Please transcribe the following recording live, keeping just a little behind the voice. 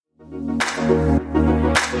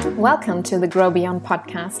Welcome to the Grow Beyond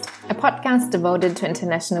podcast, a podcast devoted to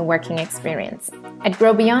international working experience. At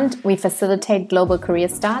Grow Beyond, we facilitate global career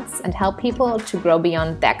starts and help people to grow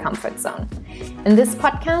beyond their comfort zone. In this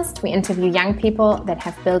podcast, we interview young people that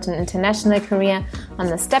have built an international career on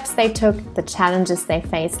the steps they took, the challenges they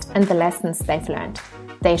faced, and the lessons they've learned.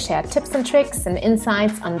 They share tips and tricks and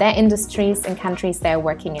insights on their industries and countries they're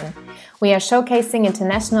working in. We are showcasing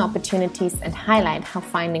international opportunities and highlight how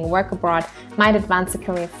finding work abroad might advance a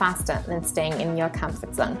career faster than staying in your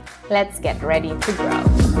comfort zone. Let's get ready to grow.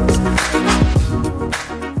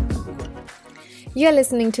 You're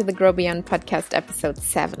listening to the Grow Beyond podcast episode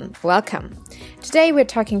 7. Welcome. Today we're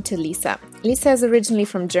talking to Lisa. Lisa is originally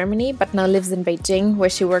from Germany but now lives in Beijing,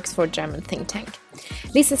 where she works for a German think tank.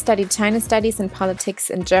 Lisa studied China studies and politics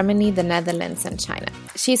in Germany, the Netherlands, and China.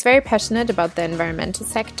 She's very passionate about the environmental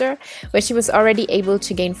sector, where she was already able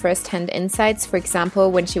to gain first-hand insights, for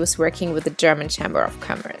example, when she was working with the German Chamber of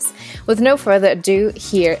Commerce. With no further ado,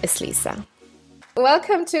 here is Lisa.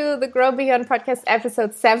 Welcome to the Grow Beyond podcast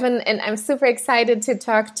episode 7, and I'm super excited to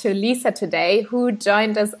talk to Lisa today, who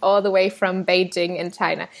joined us all the way from Beijing in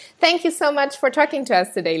China. Thank you so much for talking to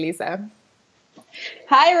us today, Lisa.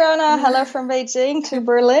 Hi, Rona. Hello from Beijing to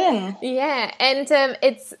Berlin. Yeah, and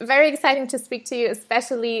it's very exciting to speak to you,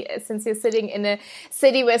 especially since you're sitting in a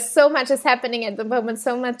city where so much is happening at the moment,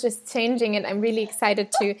 so much is changing, and I'm really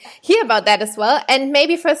excited to hear about that as well. And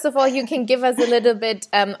maybe, first of all, you can give us a little bit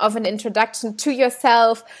of an introduction to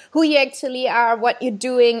yourself, who you actually are, what you're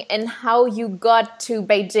doing, and how you got to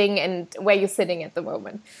Beijing and where you're sitting at the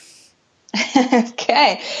moment.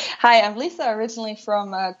 Okay. Hi, I'm Lisa, originally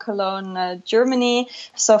from Cologne, Germany.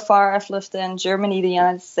 So far, I've lived in Germany, the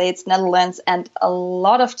United States, Netherlands, and a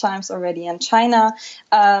lot of times already in China.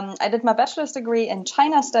 I did my bachelor's degree in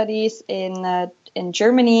China studies in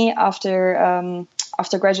Germany after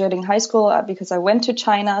graduating high school, because I went to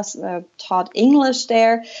China, taught English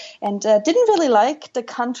there, and didn't really like the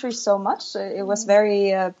country so much. It was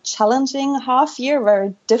very challenging half year,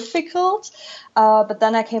 very difficult. But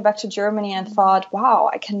then I came back to Germany and thought, wow,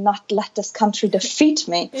 I cannot let this country defeat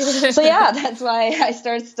me. So yeah, that's why I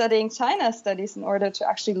started studying China studies, in order to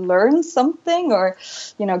actually learn something, or,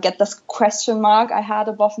 get this question mark I had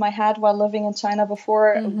above my head while living in China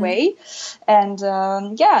before away. And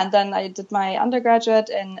and then I did my undergraduate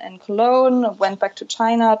in Cologne, went back to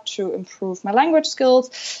China to improve my language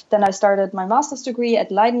skills. Then I started my master's degree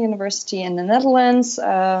at Leiden University in the Netherlands,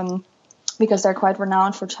 because they're quite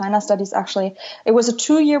renowned for China studies, actually. It was a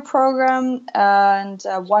 2-year program, and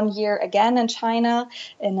 1 year again in China,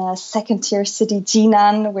 in a second-tier city,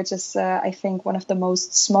 Jinan, which is, I think, one of the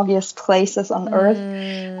most smoggiest places on earth.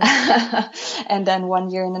 And then 1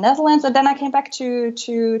 year in the Netherlands. And then I came back to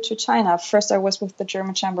China. First, I was with the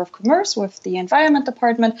German Chamber of Commerce, with the Environment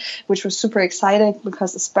Department, which was super exciting,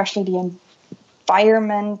 because especially the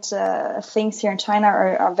environment things here in China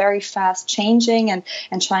are very fast changing, and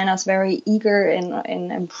China is very eager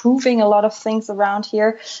in improving a lot of things around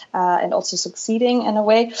here, and also succeeding in a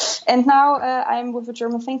way. And now I'm with a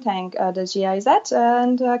German think tank, the GIZ,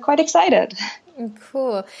 and quite excited.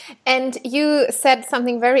 Cool. And you said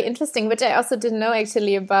something very interesting, which I also didn't know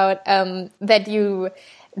actually about, that you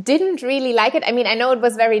didn't really like it. I mean, I know it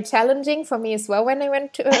was very challenging for me as well when I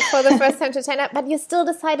went for the first time to China, but you still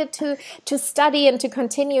decided to study and to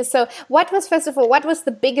continue. So what was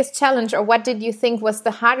the biggest challenge, or what did you think was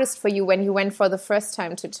the hardest for you when you went for the first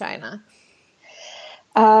time to China?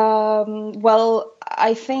 Well,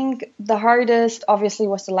 I think the hardest obviously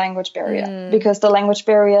was the language barrier, because the language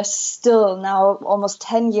barrier still now, almost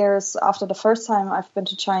 10 years after the first time I've been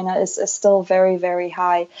to China, is still very, very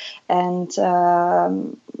high, and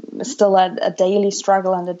still a daily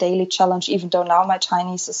struggle and a daily challenge, even though now my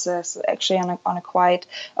Chinese is actually on a quite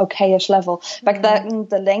okayish level. Back then,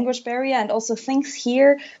 the language barrier, and also things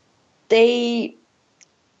here, they're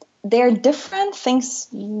different things.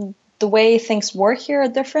 The way things work here are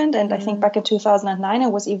different, and I think back in 2009 it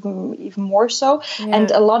was even more so. Yeah. And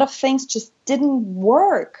a lot of things just didn't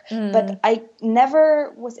work, but I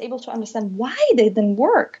never was able to understand why they didn't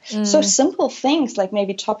work. So simple things like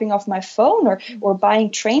maybe chopping off my phone or buying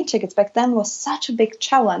train tickets back then was such a big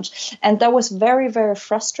challenge, and that was very, very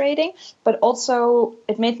frustrating, but also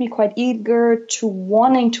it made me quite eager to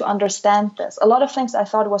wanting to understand this. A lot of things I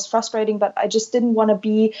thought was frustrating, but I just didn't want to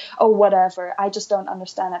be, oh, whatever, I just don't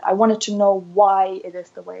understand it. I wanted to know why it is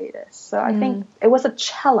the way it is. So I think it was a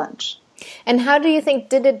challenge. And how do you think,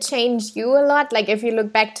 did it change you a lot? Like, if you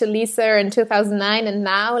look back to Lisa in 2009 and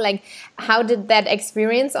now, like, how did that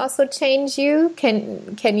experience also change you?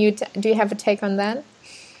 Do you have a take on that?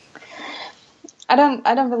 I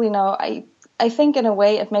don't really know. I think in a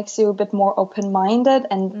way it makes you a bit more open-minded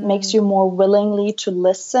and makes you more willingly to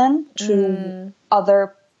listen to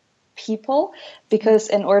other people, because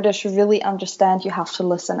in order to really understand, you have to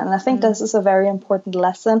listen. And I think this is a very important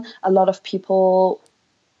lesson a lot of people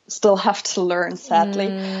still have to learn, sadly.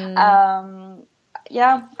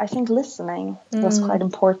 Yeah, I think listening was quite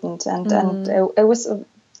important, and it was a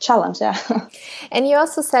challenge, yeah. And you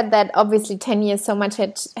also said that obviously 10 years, so much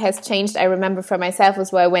has changed. I remember for myself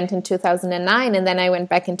was where I went in 2009, and then I went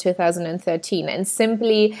back in 2013, and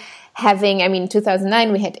simply having, I mean,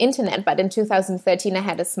 2009 we had internet, but in 2013 I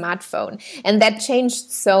had a smartphone, and that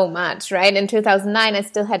changed so much, right? In 2009 I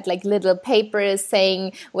still had like little papers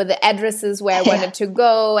saying with the addresses where I wanted to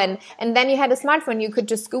go, and then you had a smartphone, you could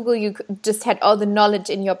just Google, you just had all the knowledge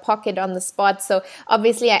in your pocket on the spot. So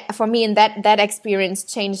obviously for me, in that experience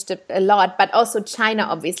changed a lot, but also China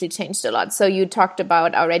obviously changed a lot. So you talked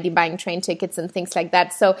about already buying train tickets and things like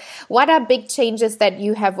that. So what are big changes that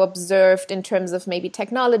you have observed in terms of maybe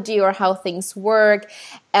technology or how things work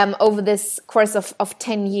over this course of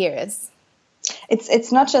 10 years?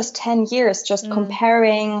 It's not just 10 years, just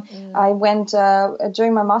comparing. I went,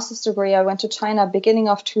 during my master's degree, I went to China beginning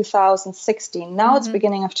of 2016. Now it's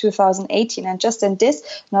beginning of 2018. And just in this,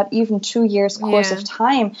 not even 2 years course of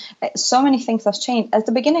time, so many things have changed. At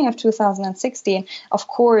the beginning of 2016, of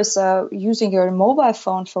course, using your mobile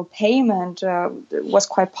phone for payment was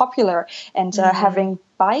quite popular, and having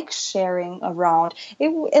bike sharing around,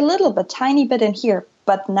 a little bit, tiny bit in here.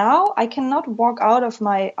 But now I cannot walk out of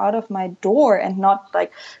my door and not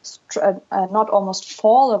not almost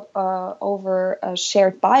fall over a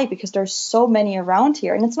shared bike, because there's so many around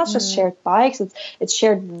here. And it's not just shared bikes; it's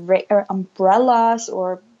shared umbrellas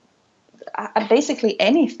or basically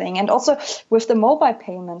anything. And also with the mobile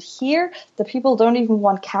payment here, the people don't even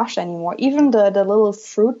want cash anymore. Even the little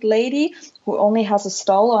fruit lady who only has a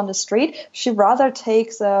stall on the street, she rather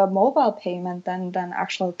takes a mobile payment than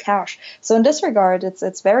actual cash. So in this regard,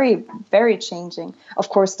 it's very, very changing. Of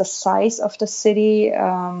course, the size of the city,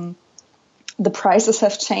 the prices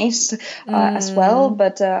have changed as well.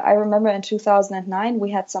 But I remember in 2009,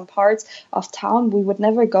 we had some parts of town we would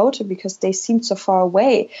never go to because they seemed so far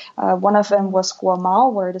away. One of them was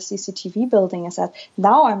Guomao, where the CCTV building is at.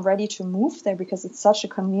 Now I'm ready to move there because it's such a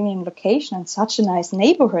convenient location and such a nice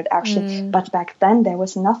neighborhood, actually. But back then, there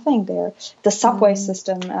was nothing there. The subway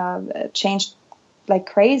system changed like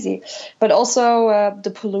crazy. But also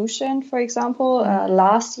the pollution, for example.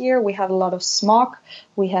 Last year we had a lot of smog.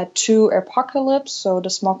 We had 2 apocalypses, so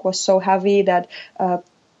the smog was so heavy that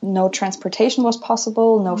no transportation was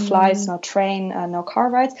possible, no flights, no train, no car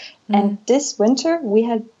rides. And this winter we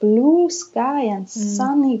had blue sky and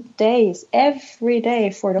sunny days every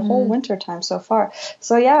day for the whole winter time so far.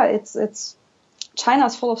 So yeah, it's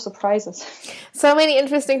China's full of surprises. So many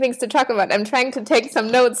interesting things to talk about. I'm trying to take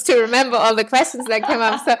some notes to remember all the questions that came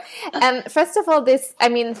up. So, first of all,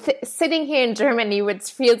 sitting here in Germany,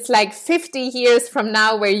 which feels like 50 years from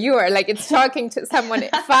now where you are, like it's talking to someone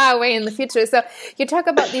far away in the future. So you talk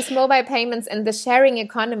about these mobile payments and the sharing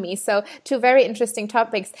economy. So 2 very interesting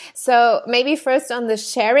topics. So maybe first on the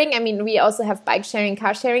sharing. I mean, we also have bike sharing,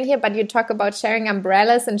 car sharing here, but you talk about sharing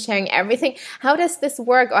umbrellas and sharing everything. How does this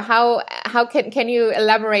work, or how can you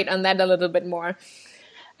elaborate on that a little bit more?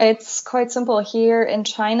 It's quite simple. Here in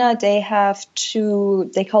China, they have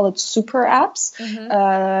 2, they call it super apps.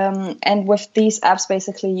 And with these apps,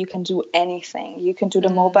 basically, you can do anything. You can do the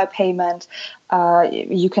mobile payment.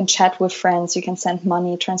 You can chat with friends. You can send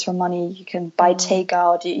money, transfer money. You can buy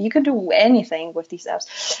takeout. You can do anything with these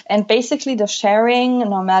apps. And basically, the sharing,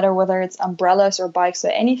 no matter whether it's umbrellas or bikes or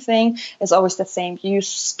anything, is always the same. You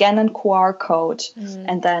scan a QR code,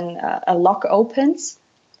 and then a lock opens.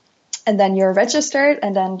 And then you're registered,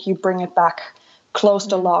 and then you bring it back, close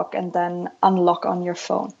the lock, and then unlock on your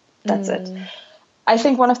phone. That's it. I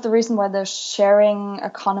think one of the reasons why the sharing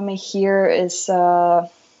economy here is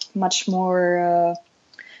much more,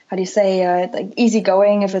 like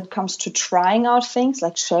easygoing if it comes to trying out things,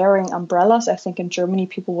 like sharing umbrellas. I think in Germany,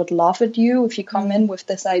 people would laugh at you if you come in with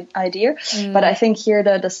this idea. But I think here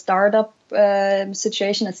the startup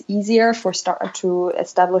situation is easier to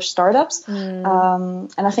establish startups.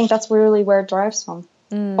 And I think that's really where it drives from.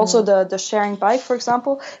 Also, the sharing bike, for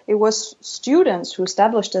example, it was students who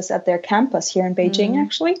established this at their campus here in Beijing,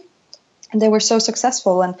 actually. And they were so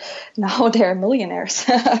successful, and now they're millionaires.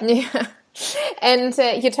 Yeah. And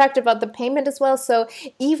you talked about the payment as well. So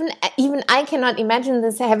even I cannot imagine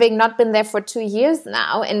this, having not been there for 2 years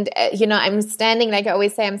now. And, I'm standing, like I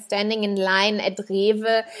always say, I'm standing in line at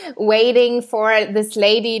Rewe waiting for this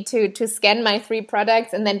lady to scan my 3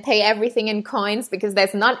 products and then pay everything in coins, because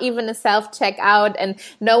there's not even a self-checkout and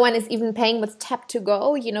no one is even paying with tap to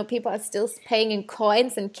go. People are still paying in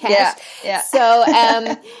coins and cash. Yeah. So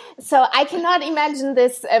I cannot imagine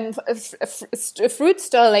this fruit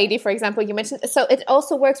stall lady, for example, you mentioned. So it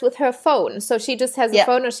also works with her phone. So she just has a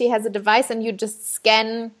phone, or she has a device, and you just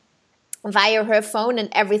scan via her phone, and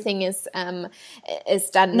everything is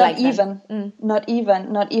done. Not even.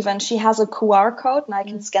 She has a QR code, and I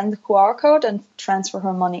can scan the QR code and transfer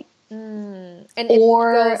her money. And it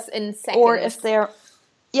goes in seconds. Or if they're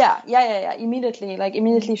immediately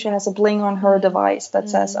she has a bling on her device that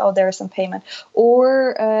says, oh, there's some payment.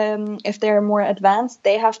 Or if they're more advanced,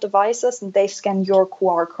 they have devices and they scan your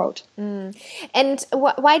QR code. And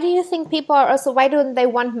why do you think people are also, why don't they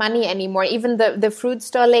want money anymore? Even the fruit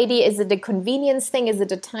store lady, is it a convenience thing? Is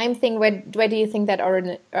it a time thing? Where do you think that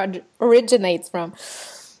originates from?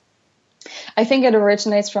 I think it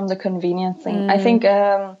originates from the convenience thing.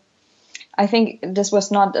 I think this was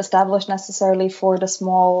not established necessarily for the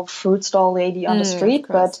small fruit stall lady on the street,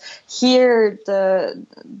 but here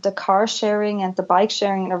the car sharing and the bike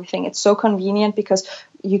sharing and everything, it's so convenient because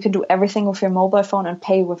you can do everything with your mobile phone and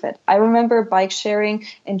pay with it. I remember bike sharing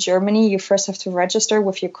in Germany, you first have to register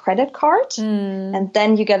with your credit card and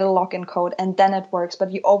then you get a login code and then it works.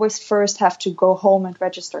 But you always first have to go home and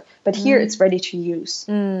register. But here it's ready to use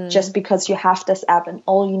just because you have this app and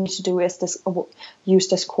all you need to do is use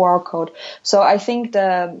this QR code. So I think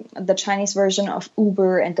the Chinese version of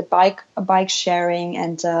Uber and the bike sharing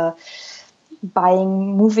and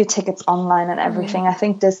buying movie tickets online and everything, I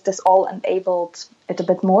think this all enabled it a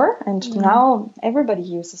bit more, and now everybody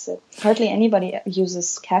uses it. Hardly anybody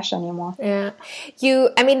uses cash anymore. Yeah,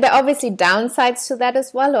 there are obviously downsides to that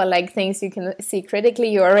as well, or like things you can see critically.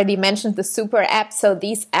 You already mentioned the super apps, so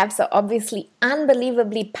these apps are obviously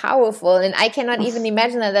unbelievably powerful, and I cannot even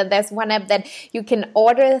imagine that there's one app that you can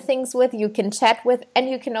order things with, you can chat with, and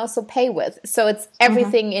you can also pay with. So it's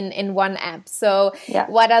everything in one app. So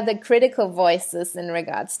what are the critical voices in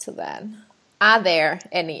regards to that? Are there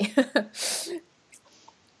any?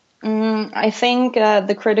 I think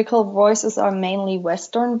the critical voices are mainly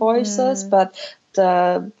Western voices, but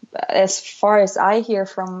as far as I hear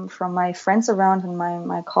from my friends around and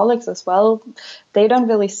my colleagues as well, they don't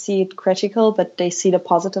really see it critical, but they see the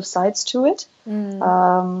positive sides to it.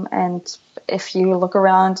 And if you look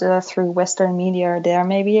around through Western media, there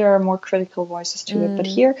maybe are more critical voices to it. But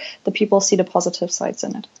here, the people see the positive sides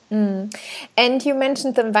in it. And you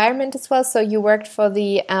mentioned the environment as well. So you worked for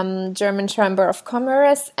the German Chamber of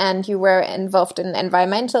Commerce and you were involved in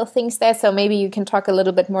environmental things there. So maybe you can talk a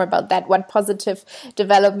little bit more about that. What positive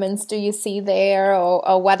developments do you see there,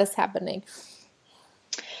 or what is happening?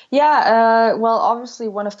 Yeah, well, obviously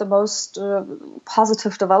one of the most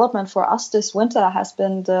positive development for us this winter has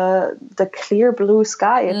been the clear blue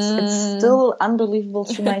sky. It's still unbelievable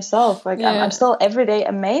to myself. Like I'm still every day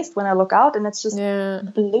amazed when I look out and it's just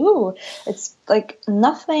blue. It's like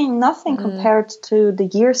nothing compared to the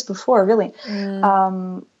years before, really.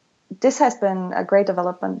 This has been a great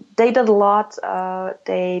development. They did a lot.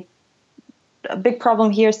 A big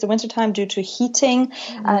problem here is the wintertime due to heating,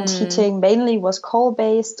 and heating mainly was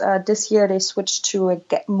coal-based. This year they switched to a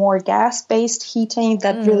more gas-based heating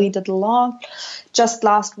that really did a lot. Just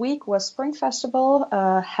last week was Spring Festival.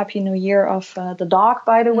 Happy New Year of the dog,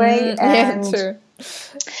 by the way. True.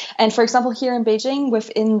 And for example, here in Beijing,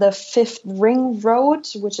 within the 5th Ring Road,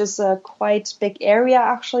 which is a quite big area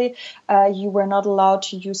actually, you were not allowed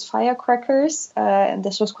to use firecrackers. And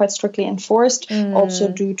this was quite strictly enforced, also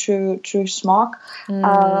due to smog. They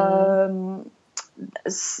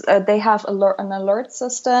have an alert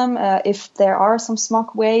system if there are some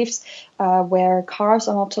smog waves where cars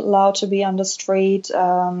are not allowed to be on the street.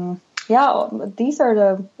 These are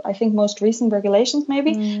the, I think, most recent regulations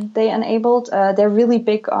maybe they enabled. They're really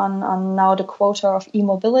big on now the quota of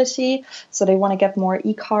e-mobility. So they want to get more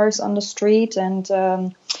e-cars on the street. And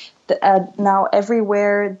now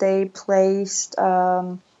everywhere they placed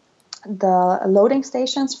the loading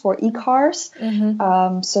stations for e-cars.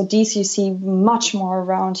 So these you see much more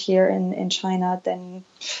around here in China than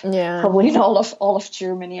probably in all of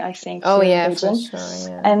Germany, I think. Oh yeah, for sure.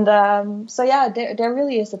 Yeah. And there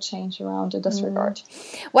really is a change around in this regard.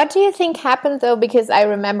 What do you think happened though? Because I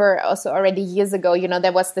remember also already years ago,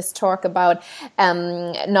 there was this talk about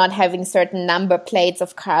not having certain number plates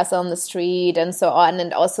of cars on the street and so on,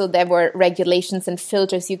 and also there were regulations and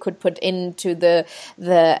filters you could put into the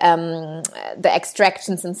the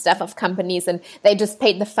extractions and stuff of companies, and they just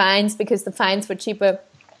paid the fines because the fines were cheaper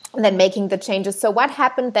than making the changes. So what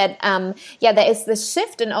happened that, there is this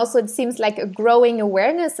shift, and also it seems like a growing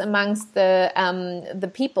awareness amongst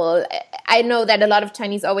the people. I know that a lot of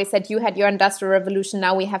Chinese always said, you had your industrial revolution,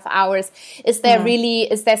 now we have ours. Is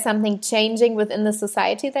there something changing within the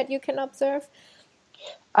society that you can observe?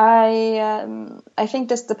 I think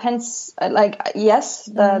this depends. Yes,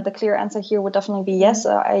 the clear answer here would definitely be yes.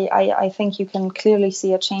 I think you can clearly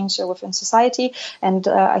see a change within society, and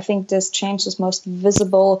I think this change is most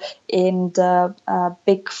visible in the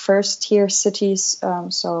big first-tier cities,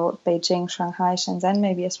 so Beijing, Shanghai, Shenzhen,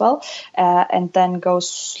 maybe as well, and then goes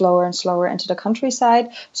slower and slower into the countryside.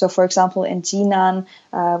 So, for example, in Jinan,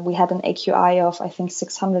 we had an AQI of I think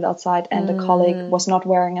 600 outside, and a colleague was not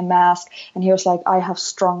wearing a mask, and he was like, "I have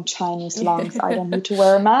strong Chinese lungs, I don't need to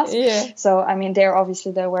wear a mask." So I mean, there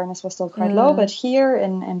obviously the awareness was still quite low, but here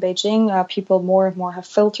in Beijing, people more and more have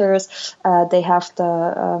filters. They have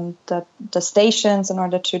the stations in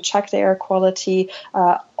order to check the air quality.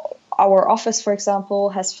 Our office, for example,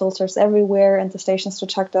 has filters everywhere and the stations to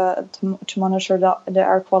check to monitor the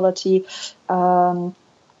air quality.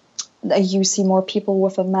 You see more people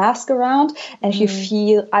with a mask around, and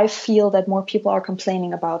I feel that more people are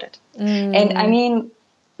complaining about it. And I mean,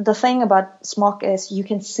 the thing about smog is you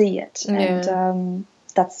can see it, and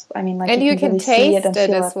that's, I mean, like, and you can really taste it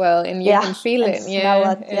as well, and you can feel it,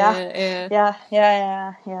 smell it. Yeah.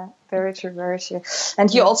 Very true, very true. And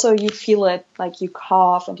you feel it, like you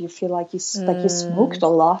cough and you feel like you smoked a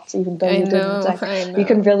lot, even though you didn't. Like, you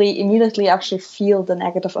can really immediately actually feel the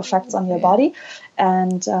negative effects on your body.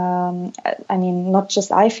 And I mean, not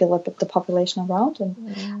just I feel it, but the population around.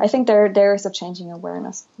 And I think there is a changing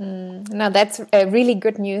awareness. No, that's really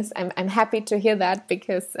good news. I'm happy to hear that,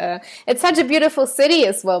 because it's such a beautiful city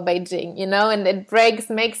as well, Beijing, you know, and it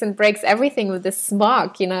makes and breaks everything with the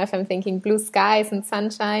smog, you know, if I'm thinking blue skies and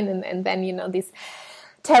sunshine and then, you know, these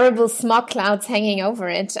terrible smog clouds hanging over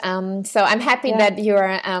it. So I'm happy that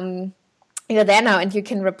you're there now and you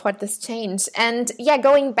can report this change. And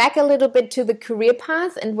going back a little bit to the career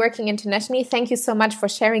path and working internationally, thank you so much for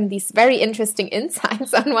sharing these very interesting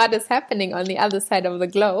insights on what is happening on the other side of the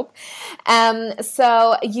globe.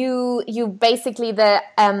 So you basically, the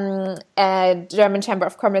German Chamber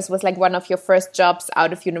of Commerce was like one of your first jobs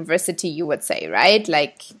out of university, you would say, right?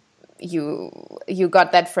 Like, you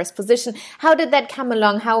got that first position. How did that come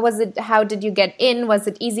along? How was it? How did you get in? Was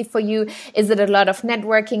it easy for you? Is it a lot of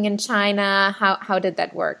networking in China? How did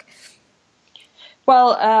that work?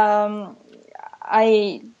 Well,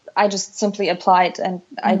 I just simply applied, and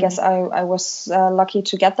I guess I was lucky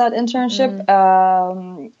to get that internship.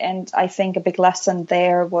 And I think a big lesson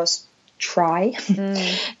there was try.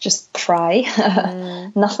 Just try.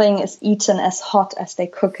 Nothing is eaten as hot as they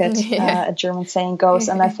cook it, a German saying goes,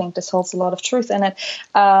 and I think this holds a lot of truth in it.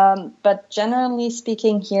 But generally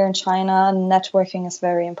speaking, here in China, networking is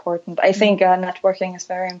very important. I think networking is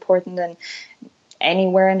very important in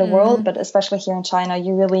anywhere in the world, but especially here in China,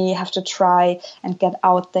 you really have to try and get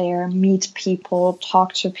out there, meet people,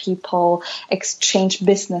 talk to people, exchange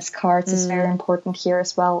business cards is very important here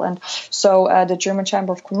as well. And so the German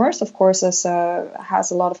Chamber of Commerce, of course, has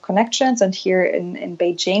a lot of connections. And here in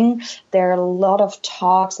Beijing, there are a lot of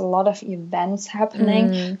talks, a lot of events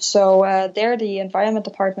happening. So there, the Environment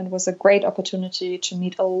Department was a great opportunity to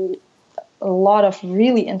meet a lot of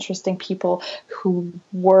really interesting people who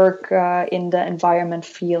work in the environment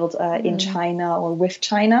field in China or with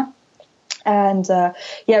China. And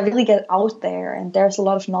really get out there. And there's a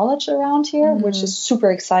lot of knowledge around here, which is super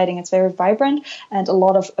exciting. It's very vibrant and a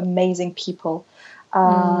lot of amazing people.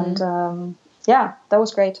 And that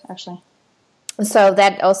was great, actually. So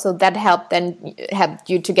that helped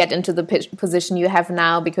you to get into the position you have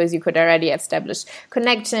now, because you could already establish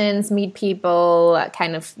connections, meet people,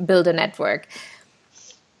 kind of build a network.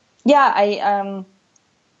 Yeah,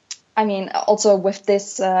 I mean, also with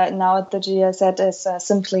this now at the GIZ is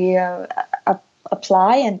simply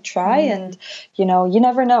apply and try, and you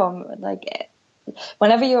never know. Like,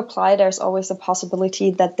 whenever you apply, there's always a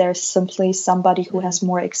possibility that there's simply somebody who has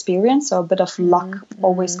more experience. So a bit of luck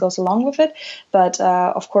always goes along with it. But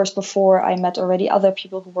of course, before I met already other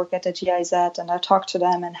people who work at the GIZ, and I talked to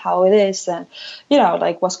them and how it is, and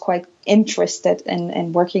was quite interested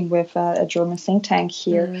in working with a German think tank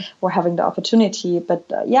here or having the opportunity.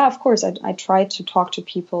 But of course, I try to talk to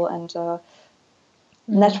people, and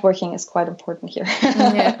networking is quite important here.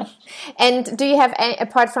 And do you have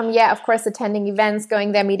apart from of course attending events,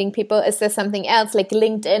 going there, meeting people, is there something else like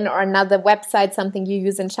LinkedIn or another website, something you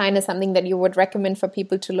use in China, something that you would recommend for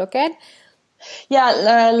people to look at? Yeah,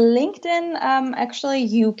 LinkedIn, actually,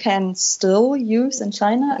 you can still use in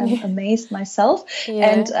China. I'm amazed myself. Yeah.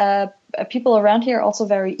 And people around here are also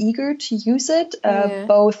very eager to use it, Yeah.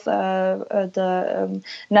 both the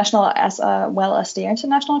national as well as the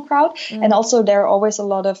international crowd. And also, there are always a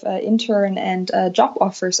lot of intern and job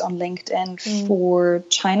offers on LinkedIn for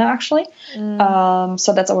China, actually.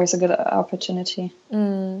 So that's always a good opportunity.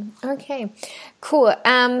 Okay, cool.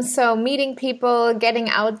 So meeting people, getting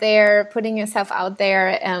out there, putting yourself out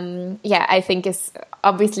there, yeah, I think is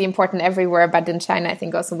obviously important everywhere, but in China, I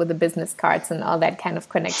think also with the business cards and all that kind of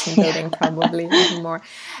connection building, probably even more.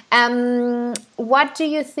 What do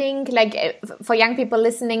you think, like for young people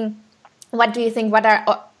listening, what do you think, what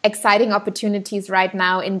are exciting opportunities right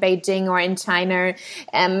now in Beijing or in China?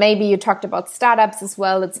 Maybe you talked about startups as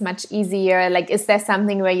well. It's much easier. Like, is there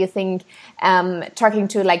something where you think, talking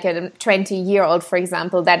to like a 20-year-old, for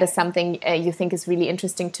example, that is something you think is really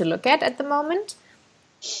interesting to look at the moment?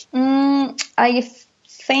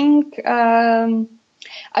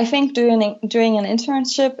 I think doing an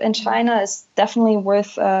internship in China is definitely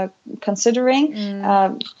worth considering.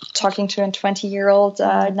 Talking to a 20-year-old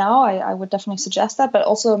now, I would definitely suggest that. But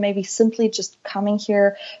also maybe simply just coming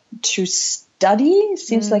here to study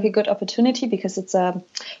seems like a good opportunity, because it's a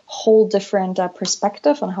whole different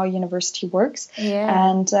perspective on how university works.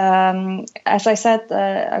 Yeah. And as I said,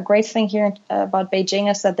 a great thing here about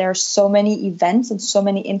Beijing is that there are so many events and so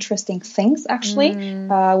many interesting things, actually,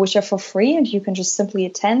 which are for free, and you can just simply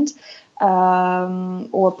attend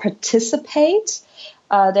or participate.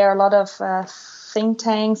 There are a lot of think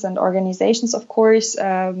tanks and organizations, of course,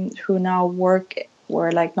 who now work,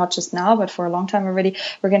 or like not just now, but for a long time already,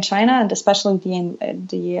 work in China, and especially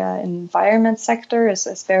the environment sector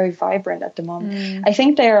is very vibrant at the moment. I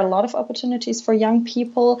think there are a lot of opportunities for young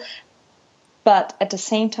people, but at the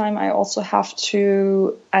same time, I also have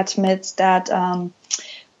to admit that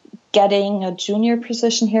getting a junior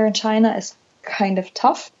position here in China is kind of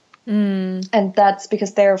tough. And that's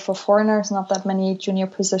because there are, for foreigners, not that many junior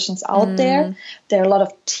positions out there. There are a lot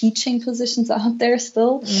of teaching positions out there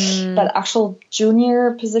still, but actual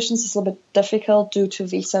junior positions is a little bit difficult due to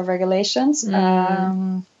visa regulations.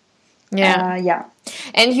 Yeah.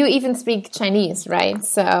 And you even speak Chinese, right?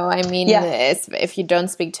 So, I mean, if you don't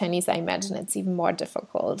speak Chinese, I imagine it's even more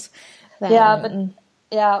difficult.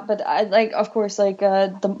 But I like, of course, like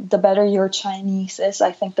the better your Chinese is,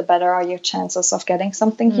 I think the better are your chances of getting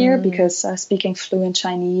something here, because speaking fluent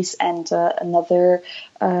Chinese and another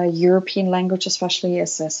European language especially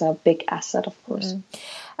is a big asset, of course.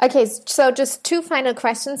 Okay, so just two final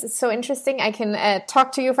questions. It's so interesting. I can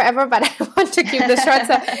talk to you forever, but I want to keep this short.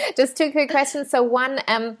 So just two quick questions. So one,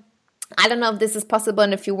 I don't know if this is possible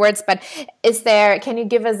in a few words, but can you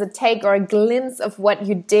give us a take or a glimpse of what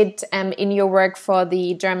you did in your work for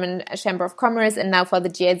the German Chamber of Commerce and now for the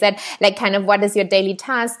GIZ? Like, kind of, what is your daily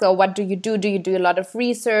task, or what do you do? Do you do a lot of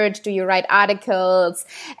research? Do you write articles?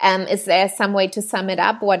 Is there some way to sum it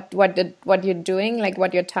up? What you're doing, like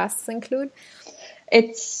what your tasks include?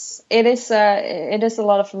 It is a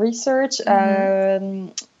lot of research.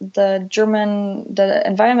 The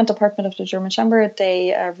environment department of the German Chamber,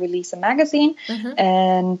 they release a magazine,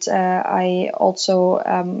 and I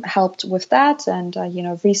also helped with that, and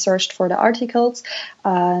researched for the articles,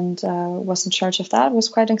 and was in charge of that. It was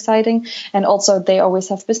quite exciting. And also they always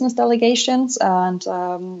have business delegations, and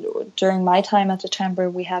during my time at the chamber,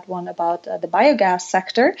 we had one about the biogas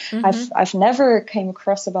sector. I've never came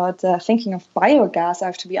across about thinking of biogas, I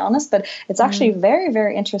have to be honest, but it's actually a very,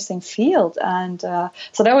 very interesting field, and so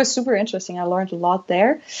that was super interesting. I learned a lot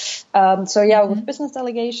there. With business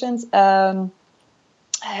delegations,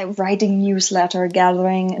 writing newsletter,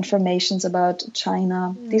 gathering informations about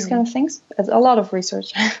China, these kind of things. It's a lot of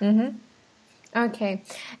research. Okay.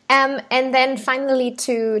 And then finally,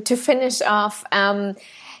 to finish off,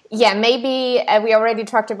 maybe we already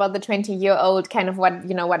talked about the 20-year-old, kind of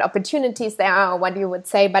what opportunities there are, or what you would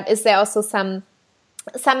say, but is there also some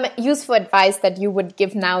useful advice that you would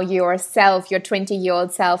give now yourself, your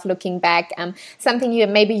 20-year-old self, looking back, something you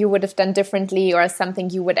would have done differently, or something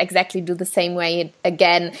you would exactly do the same way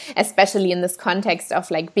again, especially in this context of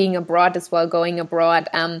like being abroad as well, going abroad?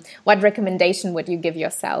 What recommendation would you give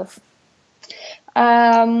yourself?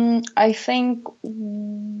 I think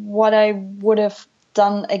what I would have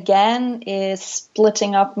done again is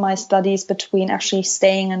splitting up my studies between actually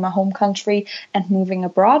staying in my home country and moving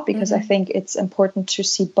abroad, because I think it's important to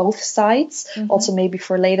see both sides, also maybe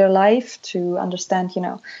for later life, to understand,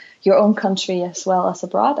 your own country as well as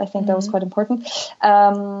abroad. I think that was quite important.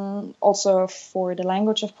 Also for the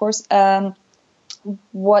language, of course.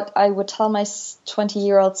 What I would tell my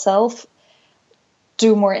 20-year-old self: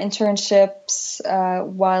 do more internships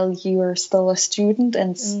while you're still a student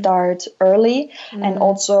and start early. And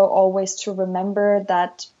also always to remember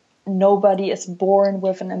that nobody is born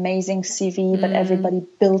with an amazing CV, but everybody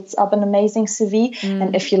builds up an amazing CV.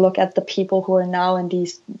 And if you look at the people who are now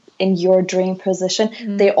in your dream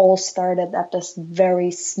position, they all started at this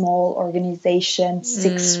very small organization,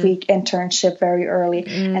 6-week internship very early,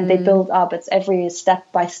 and they build up. It's every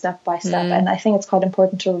step by step by step. And I think it's quite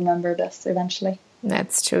important to remember this eventually.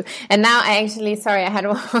 That's true. And now I had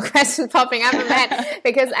one more question popping up in my head,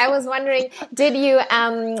 because I was wondering,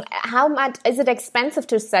 how much, is it expensive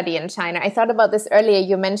to study in China? I thought about this earlier.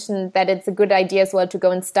 You mentioned that it's a good idea as well to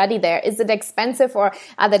go and study there. Is it expensive, or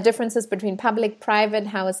are there differences between public, private?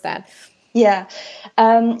 How is that? Yeah.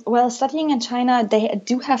 Well, studying in China, they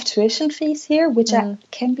do have tuition fees here, which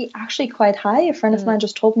can be actually quite high. A friend of mine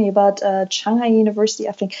just told me about Shanghai University.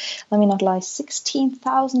 I think, let me not lie,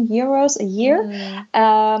 16,000 euros a year.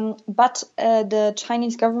 But the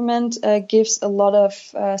Chinese government gives a lot of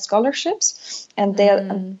scholarships, and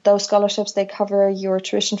those scholarships, they cover your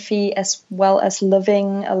tuition fee as well as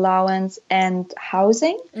living allowance and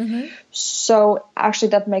housing. So actually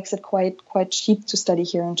that makes it quite cheap to study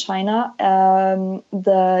here in China.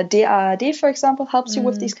 The DAAD, for example, helps you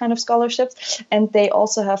with these kind of scholarships, and they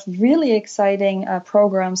also have really exciting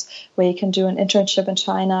programs where you can do an internship in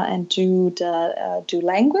China and do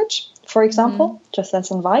language, for example, just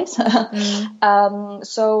as advice.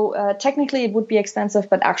 So technically it would be expensive,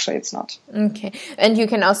 but actually it's not. Okay. And you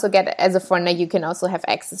can also get, as a foreigner, you can also have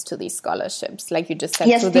access to these scholarships, like you just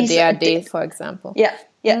said, through the DAAD, for example.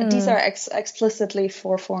 Yeah, these are explicitly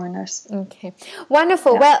for foreigners. Okay,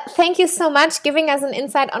 wonderful. Yeah. Well, thank you so much giving us an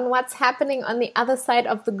insight on what's happening on the other side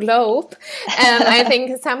of the globe. I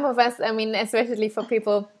think some of us, especially for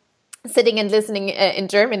people sitting and listening in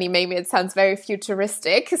Germany, maybe it sounds very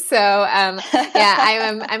futuristic. So I'm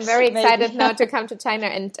very excited now to come to China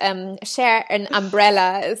and share an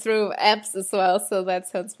umbrella through apps as well. So that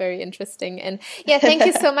sounds very interesting. And thank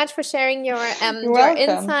you so much for sharing your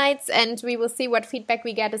insights. And we will see what feedback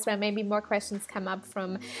we get as well. Maybe more questions come up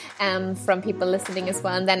from people listening as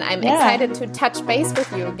well. And then I'm excited to touch base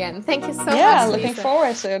with you again. Thank you so much. Yeah, looking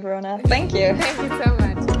forward to it, Rona. Thank you. Thank you so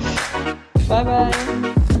much. Bye-bye.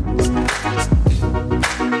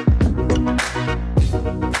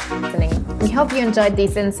 We hope you enjoyed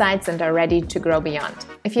these insights and are ready to grow beyond.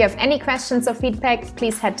 If you have any questions or feedback,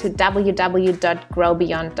 please head to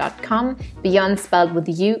www.growbeyond.com, beyond spelled with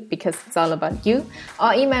U because it's all about you,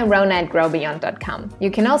 or email rona@growbeyond.com.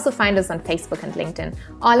 You can also find us on Facebook and LinkedIn.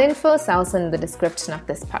 All info is also in the description of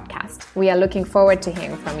this podcast. We are looking forward to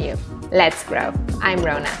hearing from you. Let's grow. I'm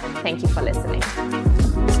Rona. Thank you for listening.